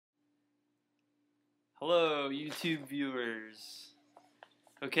Hello, YouTube viewers.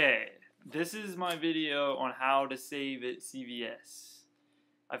 Okay, this is my video on how to save at CVS.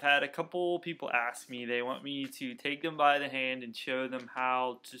 I've had a couple people ask me, they want me to take them by the hand and show them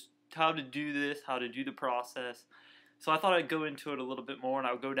how to do this, how to do the process. So I thought I'd go into it a little bit more, and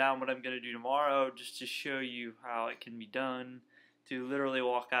I'll go down what I'm going to do tomorrow just to show you how it can be done, to literally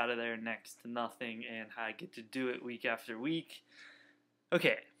walk out of there next to nothing, and how I get to do it week after week.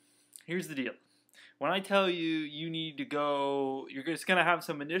 Okay, here's the deal. When I tell you you need to go, you're just going to have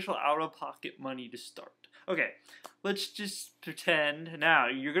some initial out-of-pocket money to start. Okay, let's just pretend now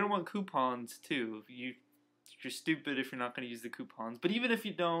you're going to want coupons too. You're stupid if you're not going to use the coupons. But even if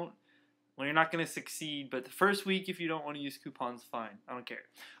you don't, well, you're not going to succeed. But the first week, if you don't want to use coupons, fine. I don't care.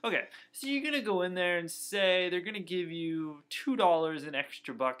 Okay, so you're going to go in there and say they're going to give you $2 in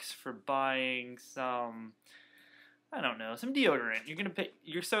extra bucks for buying some, I don't know, some deodorant. You're going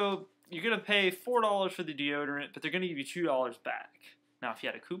to pay $4 for the deodorant, but they're going to give you $2 back. Now, if you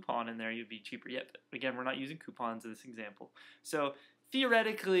had a coupon in there, you'd be cheaper yet. But again, we're not using coupons in this example. So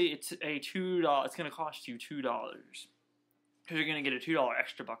theoretically, it's $2. It's going to cost you $2 because you're going to get a $2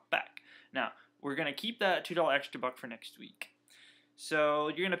 extra buck back. Now, we're going to keep that $2 extra buck for next week. So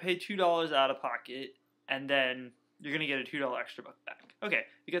you're going to pay $2 out of pocket, and then you're going to get a $2 extra buck back. Okay,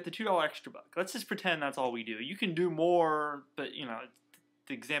 you got the $2 extra buck. Let's just pretend that's all we do. You can do more, but you know,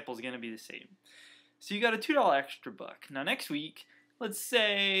 the example is going to be the same. So you got a $2 extra buck. Now next week, let's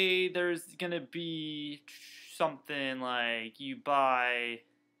say there's going to be something like you buy,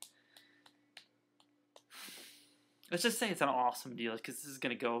 let's just say it's an awesome deal because this is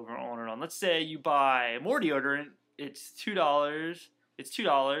going to go over on and on. Let's say you buy more deodorant. It's $2. It's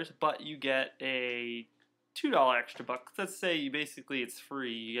 $2, but you get a $2 extra buck. Let's say basically it's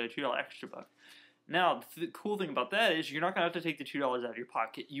free. You get a $2 extra buck. Now, the cool thing about that is you're not going to have to take the $2 out of your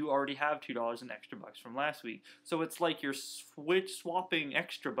pocket. You already have $2 in extra bucks from last week. So it's like you're swapping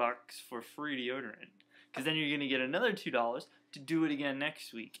extra bucks for free deodorant. Because then you're going to get another $2 to do it again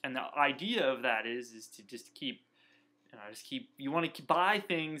next week. And the idea of that is to just keep, you want to buy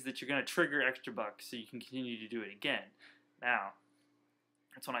things that you're going to trigger extra bucks so you can continue to do it again. Now,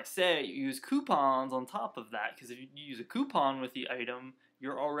 that's when I say you use coupons on top of that, because if you use a coupon with the item,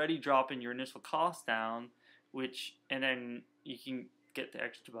 you're already dropping your initial cost down, and then you can get the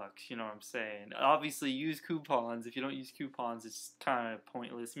extra bucks, you know what I'm saying? Obviously, use coupons. If you don't use coupons, it's kind of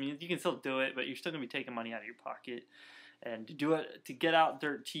pointless. I mean, you can still do it, but you're still going to be taking money out of your pocket. And to get out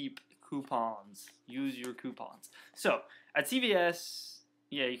dirt cheap, coupons. Use your coupons. So, at CVS,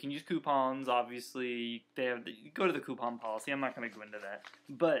 yeah, you can use coupons. Obviously, go to the coupon policy. I'm not going to go into that.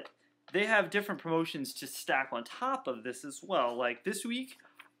 But they have different promotions to stack on top of this as well. Like this week,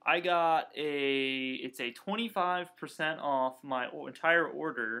 I got it's a 25% off my entire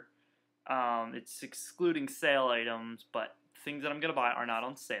order. It's excluding sale items, but things that I'm going to buy are not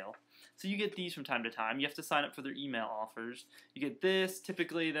on sale. So you get these from time to time. You have to sign up for their email offers. You get this.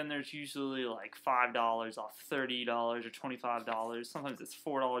 Typically, then there's usually like $5 off $30 or $25. Sometimes it's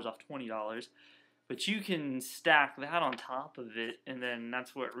 $4 off $20. But you can stack that on top of it, and then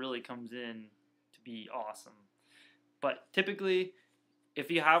that's where it really comes in to be awesome. But typically, if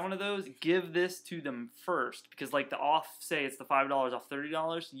you have one of those, give this to them first. Because like the off, say it's the $5 off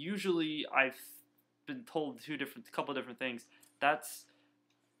 $30, usually I've been told a couple different things.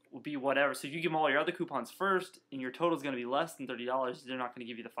 Will be whatever. So if you give them all your other coupons first, and your total is going to be less than $30, they're not going to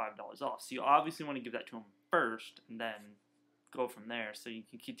give you the $5 off. So you obviously want to give that to them first, and then go from there, so you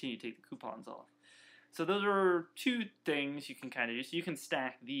can continue to take the coupons off. So those are two things you can kind of do. So you can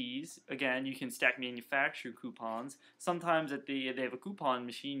stack these. Again, you can stack manufacturer coupons. Sometimes they have a coupon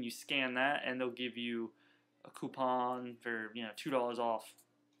machine. You scan that, and they'll give you a coupon for $2 off.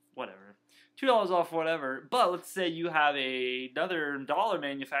 Whatever. $2 off whatever. But let's say you have another dollar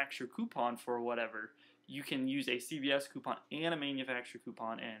manufacturer coupon for whatever. You can use a CVS coupon and a manufacturer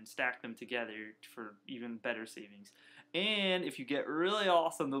coupon and stack them together for even better savings. And if you get really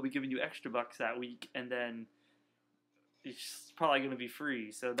awesome, they'll be giving you extra bucks that week, and then it's probably going to be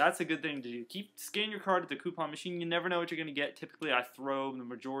free. So that's a good thing to do. Scan your card at the coupon machine. You never know what you're going to get. Typically, I throw the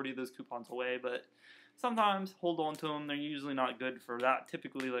majority of those coupons away, but sometimes hold on to them. They're usually not good for that.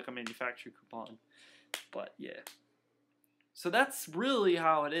 Typically like a manufacturer coupon. But yeah. So that's really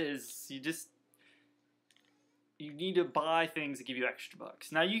how it is. You need to buy things that give you extra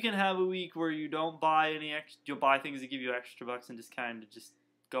bucks. Now you can have a week where you don't buy any extra, you'll buy things that give you extra bucks and just kind of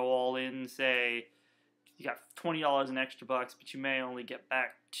go all in and say you got $20 in extra bucks, but you may only get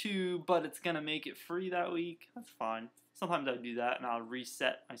back $2, but it's going to make it free that week. That's fine. Sometimes I do that and I'll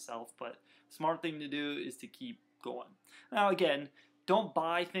reset myself, but smart thing to do is to keep going. Now again, don't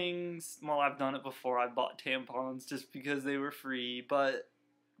buy things. Well, I've done it before. I bought tampons just because they were free, but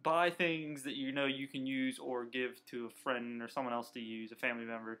buy things that you know you can use or give to a friend or someone else to use, a family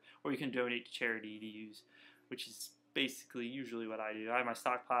member, or you can donate to charity to use, which is basically usually what I do. I have my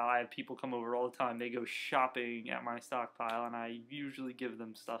stockpile. I have people come over all the time. They go shopping at my stockpile, and I usually give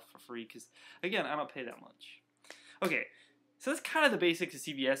them stuff for free because, again, I don't pay that much. Okay, so that's kind of the basics of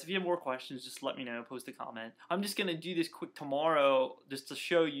CVS. If you have more questions, just let me know. Post a comment. I'm just going to do this quick tomorrow just to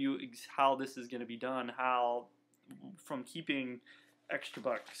show you how this is going to be done, how from keeping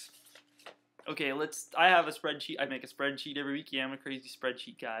ExtraBucks. Okay, I have a spreadsheet. I make a spreadsheet every week. Yeah, I'm a crazy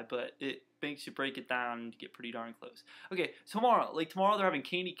spreadsheet guy, but it makes you break it down to get pretty darn close. Okay, tomorrow they're having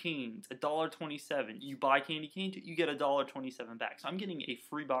candy canes, $1.27. You buy candy canes, you get $1.27 back. So I'm getting a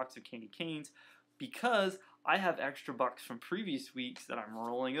free box of candy canes because I have ExtraBucks from previous weeks that I'm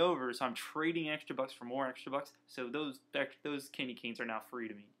rolling over. So I'm trading ExtraBucks for more ExtraBucks. So those candy canes are now free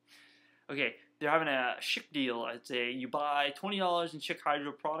to me. Okay, they're having a Schick deal. It's you buy $20 in Schick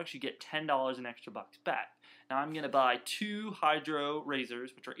Hydro products, you get $10 in ExtraBucks back. Now I'm going to buy 2 Hydro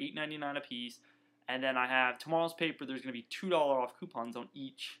razors, which are $8.99 a piece, and then I have tomorrow's paper. There's going to be $2 off coupons on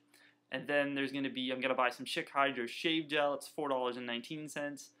each, and then I'm going to buy some Schick Hydro shave gel. It's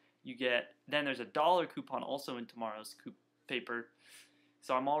 $4.19. Then there's a $1 coupon also in tomorrow's paper.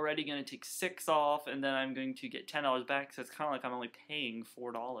 So I'm already going to take 6 off, and then I'm going to get $10 back. So it's kind of like I'm only paying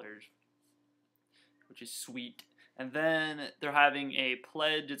 $4. Which is sweet. And then they're having a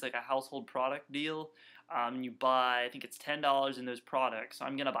pledge. It's like a household product deal. You buy, I think it's $10 in those products. So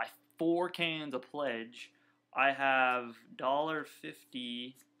I'm going to buy 4 cans of pledge. I have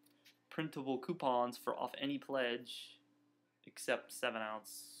 $1.50 printable coupons for off any pledge except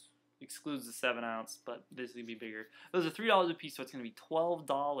 7-ounce. Excludes the 7-ounce, but this is going to be bigger. Those are $3 a piece, so it's going to be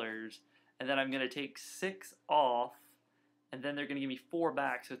 $12. And then I'm going to take 6 off. And then they're going to give me 4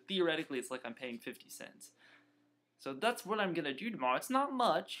 back, so theoretically it's like I'm paying 50 cents. So that's what I'm going to do tomorrow. It's not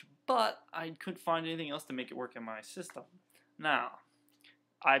much, but I couldn't find anything else to make it work in my system. Now,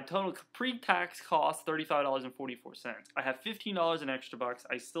 I have total pre-tax cost $35.44. I have $15 in ExtraBucks.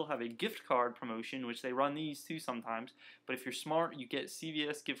 I still have a gift card promotion, which they run these too sometimes. But if you're smart, you get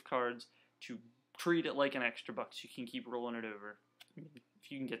CVS gift cards to treat it like an ExtraBucks. You can keep rolling it over. If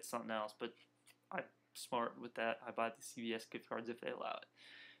you can get something else, but I'm smart with that. I buy the CVS gift cards if they allow it.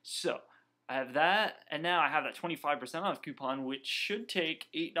 So I have that, and now I have that 25% off coupon, which should take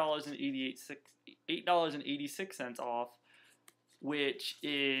 $8.86 off, which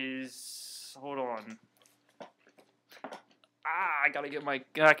is, hold on. I gotta get I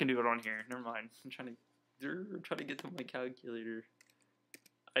can do it on here. Never mind. I'm trying to get to my calculator.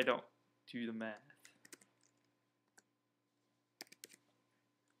 I don't do the math.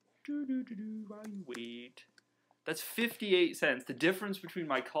 While you wait. That's 58 cents. The difference between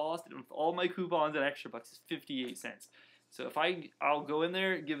my cost and all my coupons and ExtraBucks is 58 cents. So if I'll go in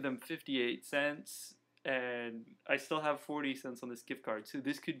there, give them 58 cents, and I still have 40 cents on this gift card. So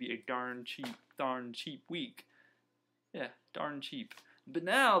this could be a darn cheap week. Yeah, darn cheap. But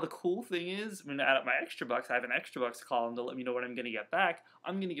now the cool thing is, when I add up my ExtraBucks, I have an ExtraBucks column to let me know what I'm going to get back.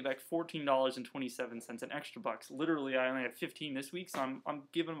 I'm going to get back $14.27 in ExtraBucks. Literally, I only had 15 this week, so I'm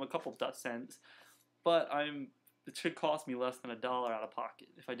giving them a couple cents. But it should cost me less than $1 out of pocket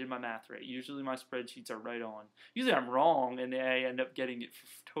if I did my math right. Usually my spreadsheets are right on. Usually I'm wrong, and I end up getting it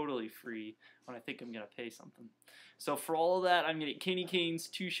totally free when I think I'm going to pay something. So for all of that, I'm going to get candy canes,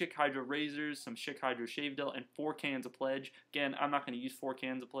 2 Schick Hydro razors, some Schick Hydro shave gel, and 4 cans of pledge. Again, I'm not going to use 4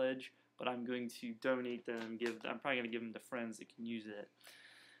 cans of pledge, but I'm going to donate them. I'm probably going to give them to friends that can use it.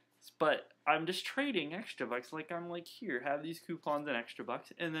 But I'm just trading ExtraBucks. I'm like, here, have these coupons and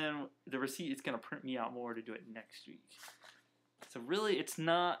ExtraBucks, and then the receipt is going to print me out more to do it next week. So really, it's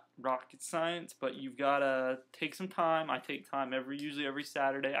not rocket science, but you've got to take some time. I take time usually every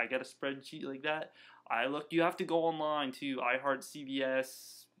Saturday. I get a spreadsheet like that. You have to go online to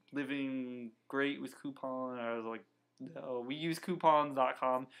iHeartCVS, Living Great with Coupon. I was like, no, we use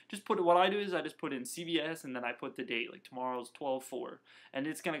coupons.com. What I do is I just put in CVS, and then I put the date, like tomorrow's 12/4, and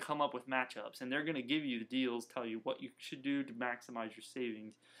it's going to come up with matchups, and they're going to give you the deals, tell you what you should do to maximize your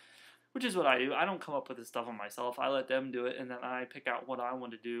savings, which is what I do. I don't come up with this stuff on myself. I let them do it, and then I pick out what I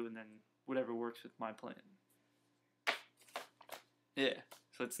want to do, and then whatever works with my plan. Yeah,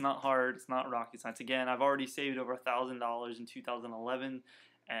 so it's not hard. It's not rocket science. Again, I've already saved over $1,000 in 2011.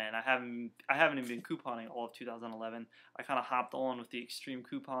 And I haven't even been couponing all of 2011. I kind of hopped on with the extreme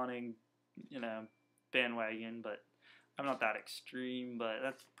couponing, bandwagon, but I'm not that extreme, but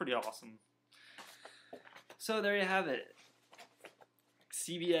that's pretty awesome. So there you have it.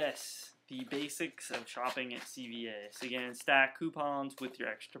 CVS, the basics of shopping at CVS. Again, stack coupons with your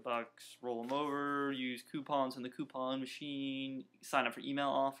ExtraBucks, roll them over, use coupons in the coupon machine, sign up for email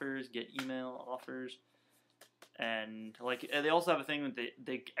offers, get email offers, and like they also have a thing with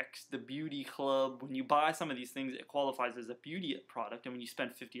the beauty club. When you buy some of these things, it qualifies as a beauty product, and when you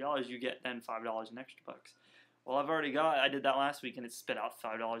spend $50, you get then $5 in ExtraBucks. Well, I did that last week, and it spit out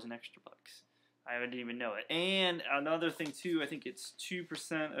 $5 in ExtraBucks. I didn't even know it. And another thing too, I think it's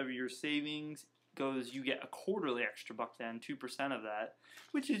 2% of your savings you get a quarterly ExtraBuck then, 2% of that,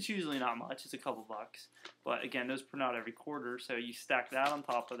 which is usually not much, it's a couple bucks. But again, those print out every quarter, so you stack that on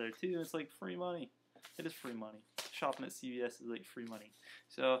top of there too, it's like free money. It is free money. Shopping at CVS is like free money.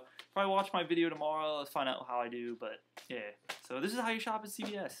 So probably watch my video tomorrow, let's find out how I do, but yeah. So this is how you shop at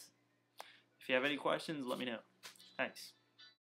CVS. If you have any questions, let me know. Thanks.